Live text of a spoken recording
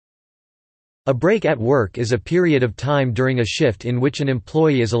A break at work is a period of time during a shift in which an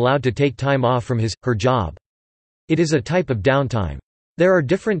employee is allowed to take time off from his/her job. It is a type of downtime. There are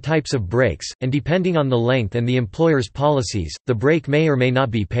different types of breaks, and depending on the length and the employer's policies, the break may or may not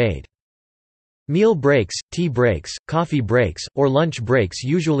be paid. Meal breaks, tea breaks, coffee breaks, or lunch breaks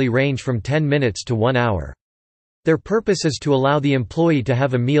usually range from 10 minutes to 1 hour. Their purpose is to allow the employee to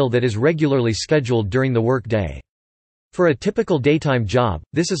have a meal that is regularly scheduled during the work day. For a typical daytime job,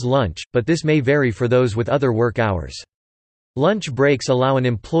 this is lunch, but this may vary for those with other work hours. Lunch breaks allow an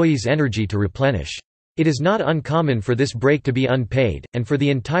employee's energy to replenish. It is not uncommon for this break to be unpaid, and for the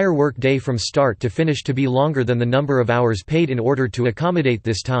entire work day from start to finish to be longer than the number of hours paid in order to accommodate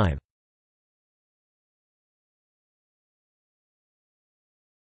this time.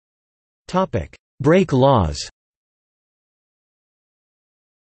 Break laws.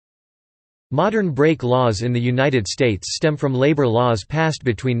 Modern break laws in the United States stem from labor laws passed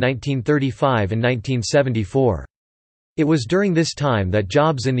between 1935 and 1974. It was during this time that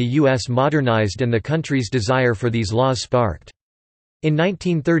jobs in the U.S. modernized and the country's desire for these laws sparked. In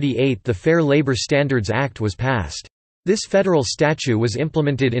 1938 the Fair Labor Standards Act was passed. This federal statute was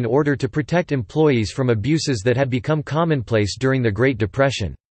implemented in order to protect employees from abuses that had become commonplace during the Great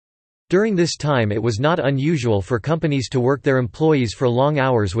Depression. During this time it was not unusual for companies to work their employees for long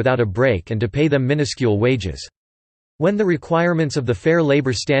hours without a break and to pay them minuscule wages. When the requirements of the Fair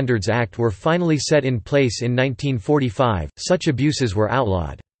Labor Standards Act were finally set in place in 1945, such abuses were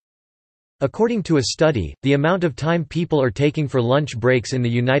outlawed. According to a study, the amount of time people are taking for lunch breaks in the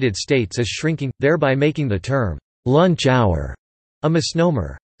United States is shrinking, thereby making the term, lunch hour, a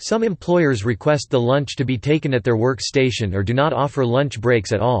misnomer. Some employers request the lunch to be taken at their workstation or do not offer lunch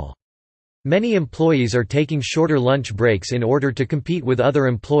breaks at all. Many employees are taking shorter lunch breaks in order to compete with other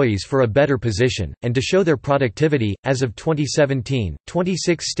employees for a better position, and to show their productivity. As of 2017,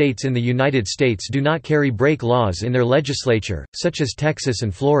 26 states in the United States do not carry break laws in their legislature, such as Texas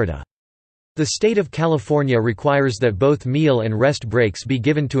and Florida. The state of California requires that both meal and rest breaks be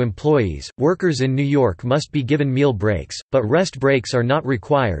given to employees. Workers in New York must be given meal breaks, but rest breaks are not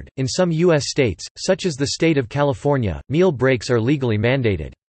required. In some U.S. states, such as the state of California, meal breaks are legally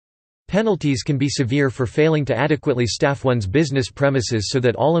mandated. Penalties can be severe for failing to adequately staff one's business premises so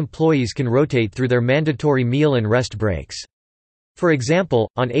that all employees can rotate through their mandatory meal and rest breaks. For example,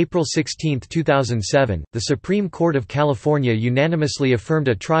 on April 16, 2007, the Supreme Court of California unanimously affirmed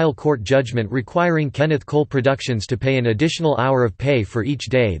a trial court judgment requiring Kenneth Cole Productions to pay an additional hour of pay for each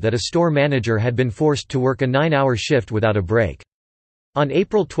day that a store manager had been forced to work a 9-hour shift without a break. On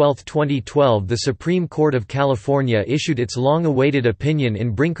April 12, 2012, the Supreme Court of California issued its long-awaited opinion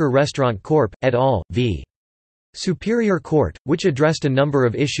in Brinker Restaurant Corp. et al. v. Superior Court, which addressed a number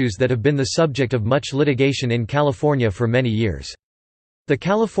of issues that have been the subject of much litigation in California for many years. The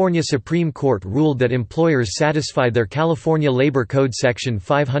California Supreme Court ruled that employers satisfied their California Labor Code Section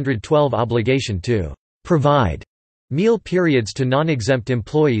 512 obligation to provide meal periods to non-exempt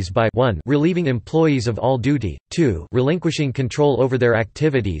employees by 1 relieving employees of all duty, 2 relinquishing control over their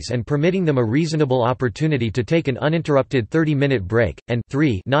activities and permitting them a reasonable opportunity to take an uninterrupted 30-minute break, and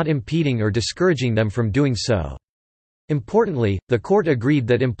 3 not impeding or discouraging them from doing so. Importantly, the court agreed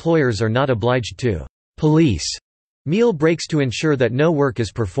that employers are not obliged to police meal breaks to ensure that no work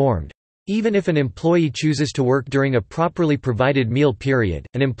is performed. Even if an employee chooses to work during a properly provided meal period,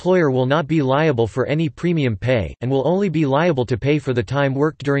 an employer will not be liable for any premium pay, and will only be liable to pay for the time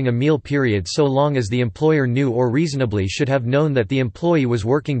worked during a meal period so long as the employer knew or reasonably should have known that the employee was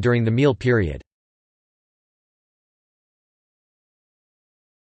working during the meal period.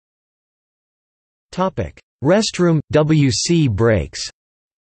 Restroom – WC breaks.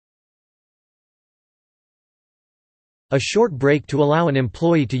 A short break to allow an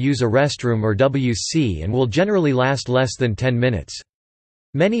employee to use a restroom or WC and will generally last less than 10 minutes.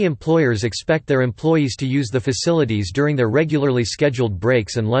 Many employers expect their employees to use the facilities during their regularly scheduled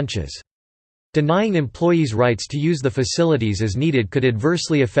breaks and lunches. Denying employees rights to use the facilities as needed could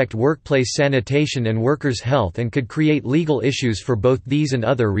adversely affect workplace sanitation and workers' health and could create legal issues for both these and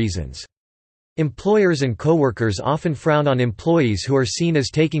other reasons. Employers and coworkers often frown on employees who are seen as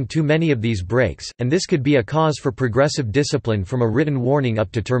taking too many of these breaks, and this could be a cause for progressive discipline from a written warning up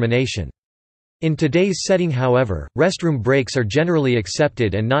to termination. In today's setting, however, restroom breaks are generally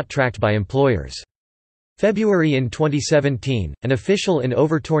accepted and not tracked by employers. February in 2017, an official in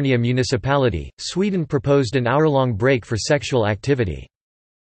Övertorneå municipality, Sweden proposed an hour-long break for sexual activity.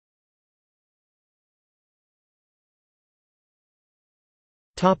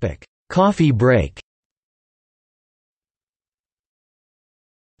 Coffee break.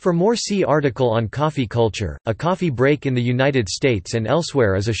 For more see article on coffee culture. A coffee break in the United States and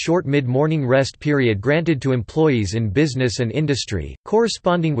elsewhere is a short mid-morning rest period granted to employees in business and industry,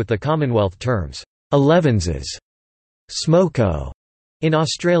 corresponding with the Commonwealth terms, "elevenses", "smoko" in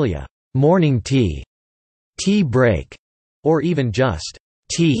Australia, "morning tea", "tea break", or even just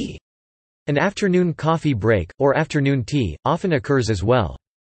 "tea". An afternoon coffee break, or afternoon tea, often occurs as well.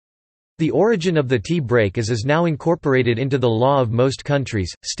 The origin of the tea break as is now incorporated into the law of most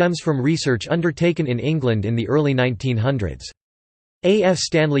countries, stems from research undertaken in England in the early 1900s. A. F.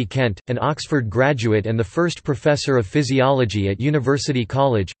 Stanley Kent, an Oxford graduate and the first professor of physiology at University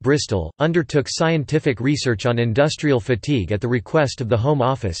College, Bristol, undertook scientific research on industrial fatigue at the request of the Home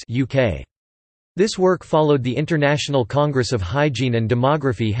Office UK. This work followed the International Congress of Hygiene and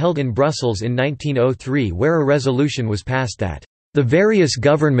Demography held in Brussels in 1903, where a resolution was passed that the various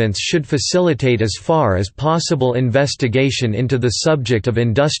governments should facilitate as far as possible investigation into the subject of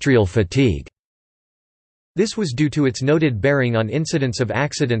industrial fatigue. This was due to its noted bearing on incidence of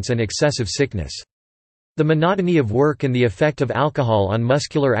accidents and excessive sickness. The monotony of work and the effect of alcohol on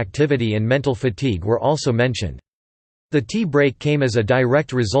muscular activity and mental fatigue were also mentioned. The tea break came as a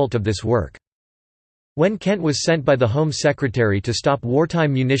direct result of this work. When Kent was sent by the Home Secretary to stop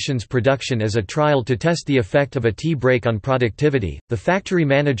wartime munitions production as a trial to test the effect of a tea break on productivity, the factory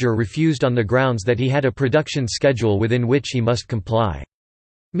manager refused on the grounds that he had a production schedule within which he must comply.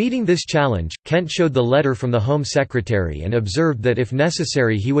 Meeting this challenge, Kent showed the letter from the Home Secretary and observed that if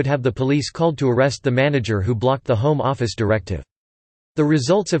necessary he would have the police called to arrest the manager who blocked the Home Office directive. The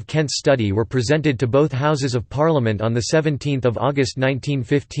results of Kent's study were presented to both Houses of Parliament on 17 August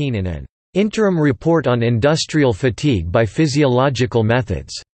 1915 in an interim report on industrial fatigue by physiological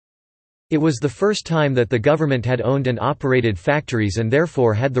methods. It was the first time that the government had owned and operated factories and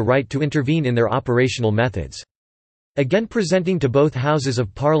therefore had the right to intervene in their operational methods. Again presenting to both Houses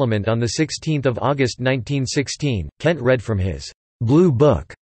of Parliament on 16 August 1916, Kent read from his Blue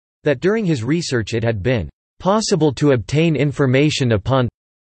Book that during his research it had been possible to obtain information upon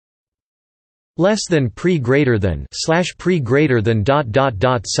less than pre greater than such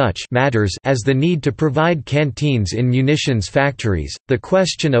matters as the need to provide canteens in munitions factories, the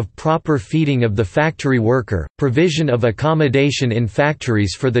question of proper feeding of the factory worker, provision of accommodation in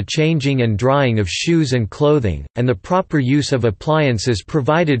factories for the changing and drying of shoes and clothing, and the proper use of appliances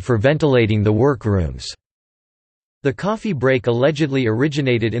provided for ventilating the workrooms. The coffee break allegedly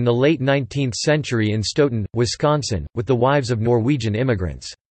originated in the late 19th century in Stoughton, Wisconsin, with the wives of Norwegian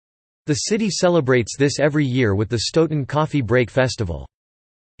immigrants. The city celebrates this every year with the Stoughton Coffee Break Festival.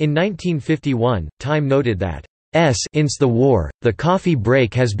 In 1951, Time noted that, "Since the war, the coffee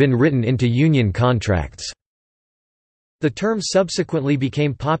break has been written into union contracts." The term subsequently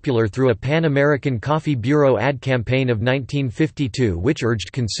became popular through a Pan-American Coffee Bureau ad campaign of 1952 which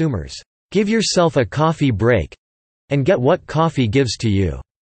urged consumers, "Give yourself a coffee break and get what coffee gives to you."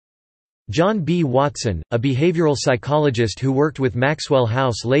 John B. Watson, a behavioral psychologist who worked with Maxwell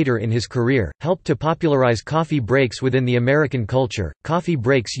House later in his career, helped to popularize coffee breaks within the American culture. Coffee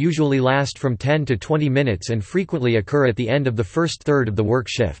breaks usually last from 10 to 20 minutes and frequently occur at the end of the first third of the work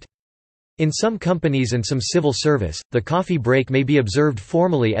shift. In some companies and some civil service, the coffee break may be observed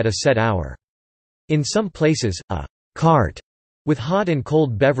formally at a set hour. In some places, a cart with hot and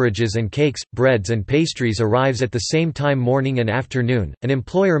cold beverages and cakes, breads and pastries arrives at the same time morning and afternoon. An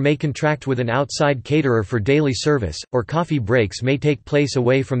employer may contract with an outside caterer for daily service, or coffee breaks may take place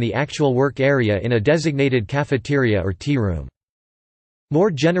away from the actual work area in a designated cafeteria or tea room.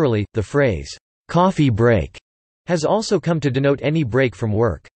 More generally, the phrase, "coffee break" has also come to denote any break from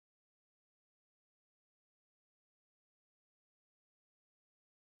work.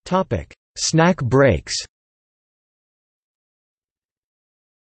 Snack breaks.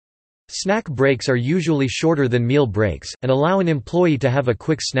 Snack breaks are usually shorter than meal breaks, and allow an employee to have a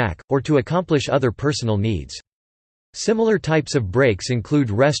quick snack, or to accomplish other personal needs. Similar types of breaks include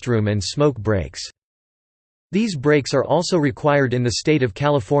restroom and smoke breaks. These breaks are also required in the state of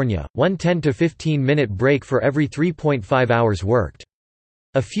California, one 10 to 15-minute break for every 3.5 hours worked.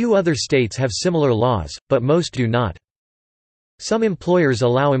 A few other states have similar laws, but most do not. Some employers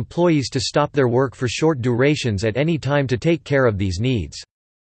allow employees to stop their work for short durations at any time to take care of these needs.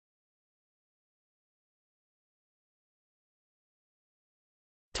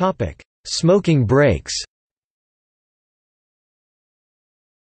 Smoking breaks.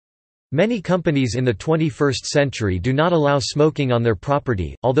 Many companies in the 21st century do not allow smoking on their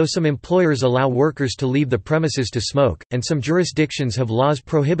property, although some employers allow workers to leave the premises to smoke, and some jurisdictions have laws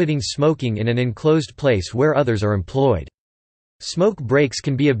prohibiting smoking in an enclosed place where others are employed. Smoke breaks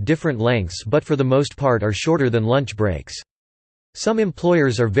can be of different lengths but for the most part are shorter than lunch breaks. Some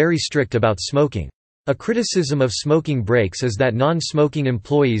employers are very strict about smoking. A criticism of smoking breaks is that non-smoking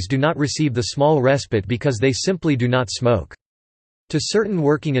employees do not receive the small respite because they simply do not smoke. To certain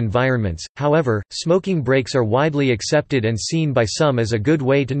working environments, however, smoking breaks are widely accepted and seen by some as a good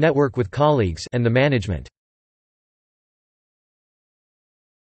way to network with colleagues and the management.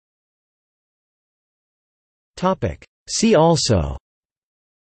 See also: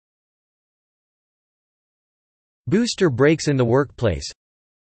 Booster breaks in the workplace,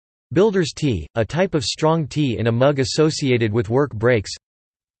 Builder's tea, a type of strong tea in a mug associated with work breaks,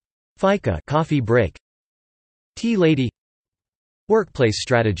 Fika coffee break, Tea lady, Workplace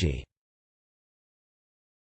strategy.